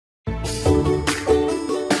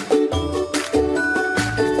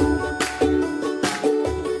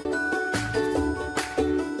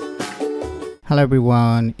Hello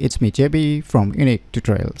everyone, it's me JB from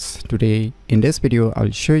UniqueTutorials. Today in this video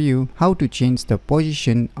I'll show you how to change the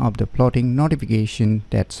position of the plotting notification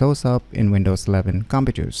that shows up in Windows 11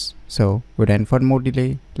 computers. So without further more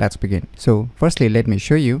delay, let's begin. So firstly let me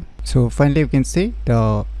show you. So finally you can see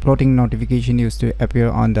the plotting notification used to appear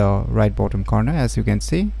on the right bottom corner, as you can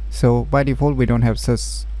see. So by default we don't have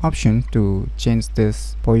such option to change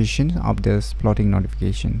this position of this plotting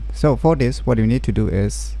notification. So for this what you need to do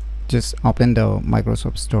is just open the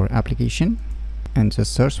Microsoft Store application and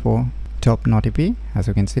just search for Top Notify. As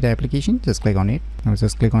you can see the application, just click on it. Now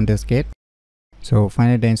just click on this gate. So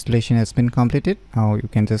finally the installation has been completed. Now you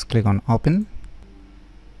can just click on open.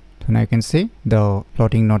 So now you can see the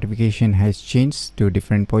plotting notification has changed to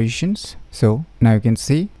different positions. So now you can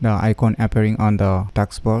see the icon appearing on the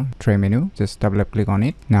taskbar tray menu. Just double click on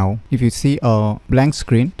it. Now if you see a blank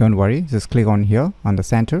screen, don't worry, just click on here on the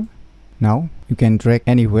center. Now you can drag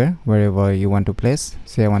anywhere wherever you want to place.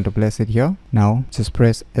 Say I want to place it here. Now just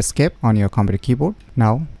press escape on your computer keyboard.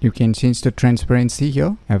 Now you can change the transparency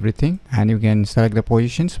here, everything, and you can select the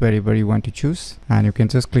positions wherever you want to choose, and you can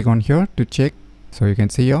just click on here to check. So you can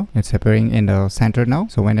see here it's appearing in the center now.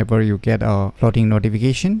 So whenever you get a plotting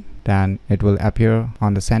notification, then it will appear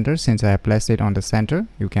on the center. Since I have placed it on the center,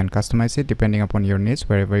 you can customize it depending upon your needs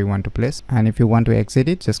wherever you want to place. And if you want to exit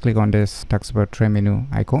it, just click on this taskbar tray menu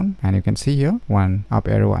icon, and you can see here one up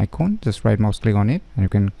arrow icon. Just right mouse click on it and you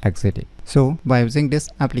can exit it. So by using this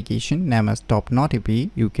application named as Top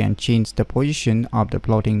Notify, you can change the position of the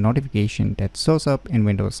plotting notification that shows up in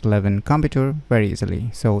Windows 11 computer very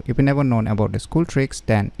easily. So if you never known about these cool tricks,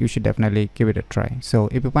 then you should definitely give it a try. So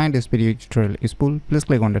if you find this video tutorial useful, please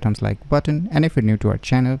click on the thumbs like button, and if you're new to our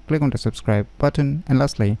channel, click on the subscribe button, and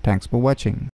lastly, thanks for watching.